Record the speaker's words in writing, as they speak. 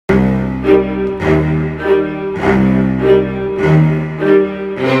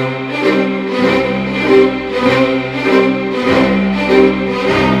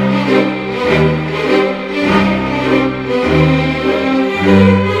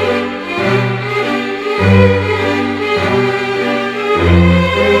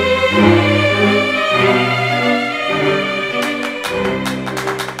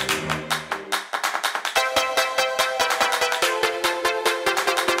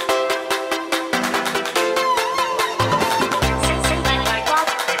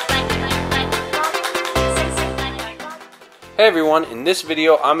Hey everyone, in this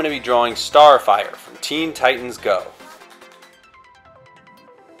video I'm going to be drawing Starfire from Teen Titans Go.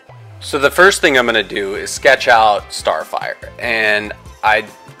 So the first thing I'm going to do is sketch out Starfire, and I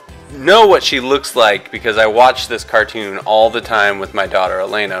know what she looks like because I watch this cartoon all the time with my daughter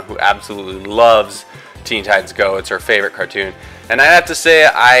Alaina, who absolutely loves Teen Titans Go. It's her favorite cartoon, and I have to say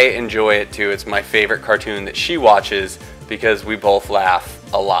I enjoy it too. It's my favorite cartoon that she watches because we both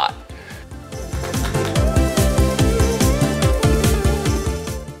laugh a lot.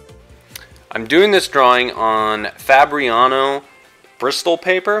 I'm doing this drawing on Fabriano bristol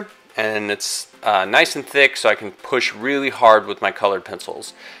paper, and it's nice and thick so I can push really hard with my colored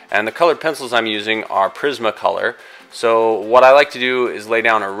pencils. And the colored pencils I'm using are Prisma color. So what I like to do is lay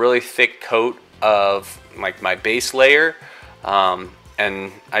down a really thick coat of like my base layer,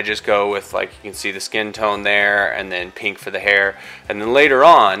 and I just go with, like, you can see the skin tone there, and then pink for the hair, and then later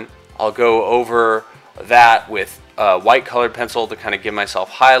on I'll go over that with a white colored pencil to kind of give myself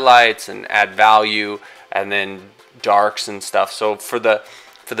highlights and add value, and then darks and stuff. So for the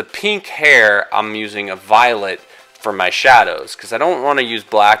pink hair, I'm using a violet for my shadows because I don't want to use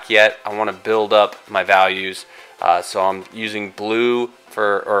black yet. I want to build up my values, so I'm using blue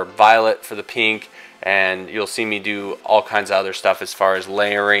or violet for the pink, and you'll see me do all kinds of other stuff as far as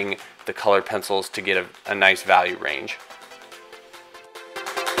layering the colored pencils to get a nice value range.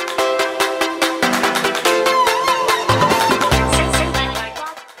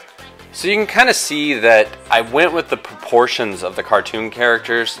 So you can kind of see that I went with the proportions of the cartoon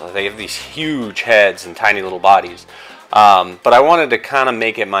characters. They have these huge heads and tiny little bodies. But I wanted to kind of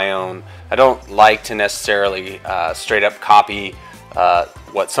make it my own. I don't like to necessarily straight up copy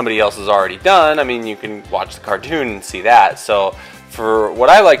what somebody else has already done. I mean, you can watch the cartoon and see that. So for what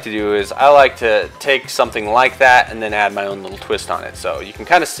I like to do is I like to take something like that and then add my own little twist on it. So you can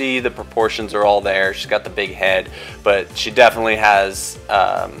kind of see the proportions are all there. She's got the big head, but she definitely has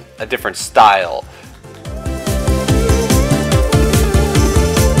a different style.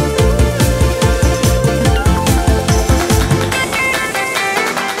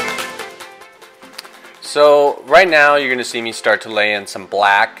 So right now you're going to see me start to lay in some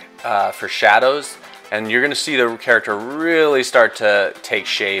black for shadows. And you're going to see the character really start to take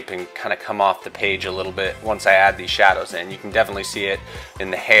shape and kind of come off the page a little bit once I add these shadows in. You can definitely see it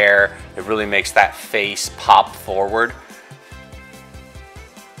in the hair. It really makes that face pop forward.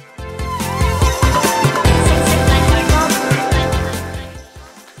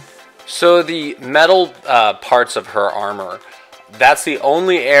 So the metal parts of her armor, that's the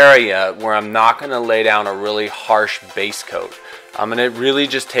only area where I'm not going to lay down a really harsh base coat. I'm going to really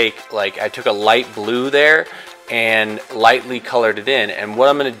just take, like, I took a light blue there and lightly colored it in, and what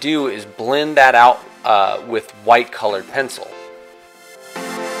I'm going to do is blend that out with white colored pencil.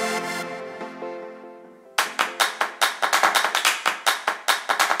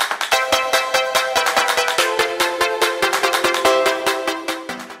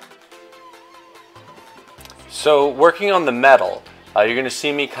 So working on the metal, you're going to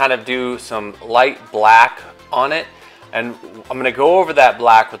see me kind of do some light black on it. And I'm going to go over that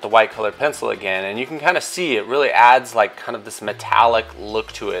black with the white colored pencil again, and you can kind of see it really adds like kind of this metallic look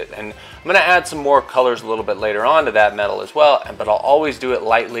to it. And I'm going to add some more colors a little bit later on to that metal as well, but I'll always do it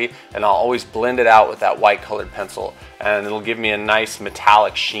lightly, and I'll always blend it out with that white colored pencil, and it'll give me a nice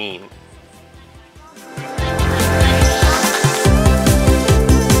metallic sheen.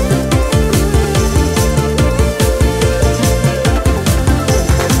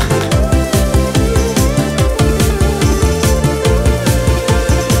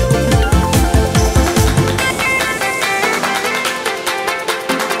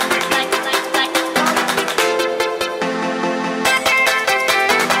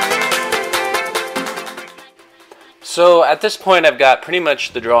 So at this point I've got pretty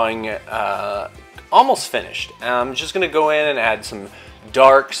much the drawing almost finished. I'm just going to go in and add some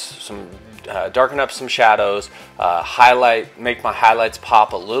darks, darken up some shadows, make my highlights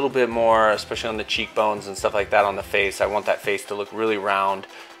pop a little bit more, especially on the cheekbones and stuff like that on the face. I want that face to look really round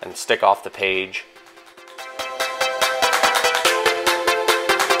and stick off the page.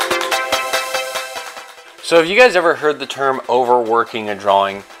 So have you guys ever heard the term overworking a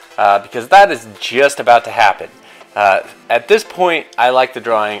drawing? Because that is just about to happen. At this point, I like the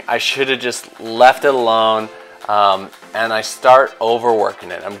drawing. I should have just left it alone, and I start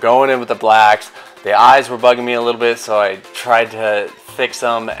overworking it. I'm going in with the blacks. The eyes were bugging me a little bit, so I tried to fix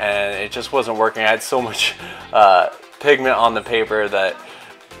them, and it just wasn't working. I had so much pigment on the paper that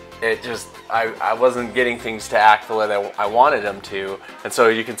it just, I wasn't getting things to act the way that I wanted them to. And so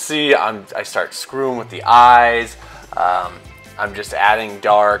you can see I start screwing with the eyes. I'm just adding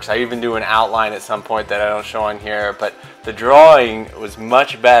darks. I even do an outline at some point that I don't show on here, but the drawing was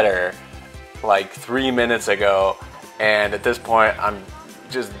much better like 3 minutes ago, and at this point I'm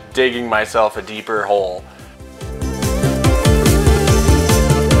just digging myself a deeper hole.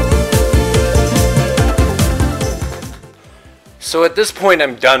 So at this point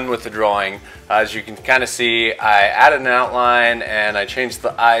I'm done with the drawing. As you can kind of see, I added an outline and I changed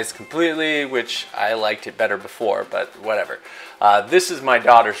the eyes completely, which I liked it better before, but whatever. This is my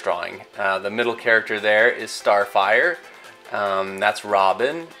daughter's drawing. The middle character there is Starfire. That's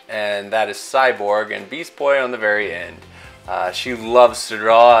Robin, and that is Cyborg and Beast Boy on the very end. She loves to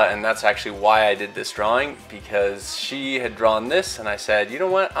draw, and that's actually why I did this drawing, because she had drawn this and I said, you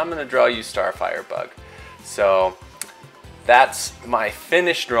know what, I'm gonna draw you Starfire Bug. So that's my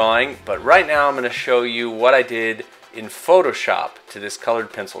finished drawing, but right now I'm going to show you what I did in Photoshop to this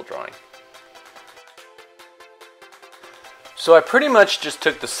colored pencil drawing. So I pretty much just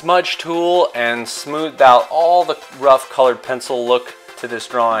took the smudge tool and smoothed out all the rough colored pencil look to this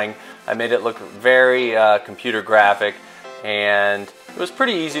drawing. I made it look very computer graphic, and it was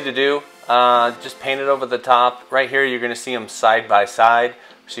pretty easy to do. Just painted over the top. Right here you're going to see them side by side,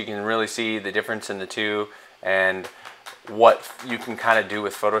 so you can really see the difference in the two and what you can kind of do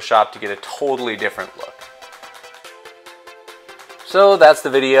with Photoshop to get a totally different look. So that's the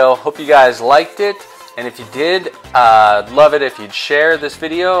video. Hope you guys liked it, and if you did, I'd love it if you'd share this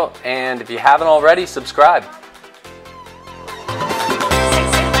video, and if you haven't already, subscribe.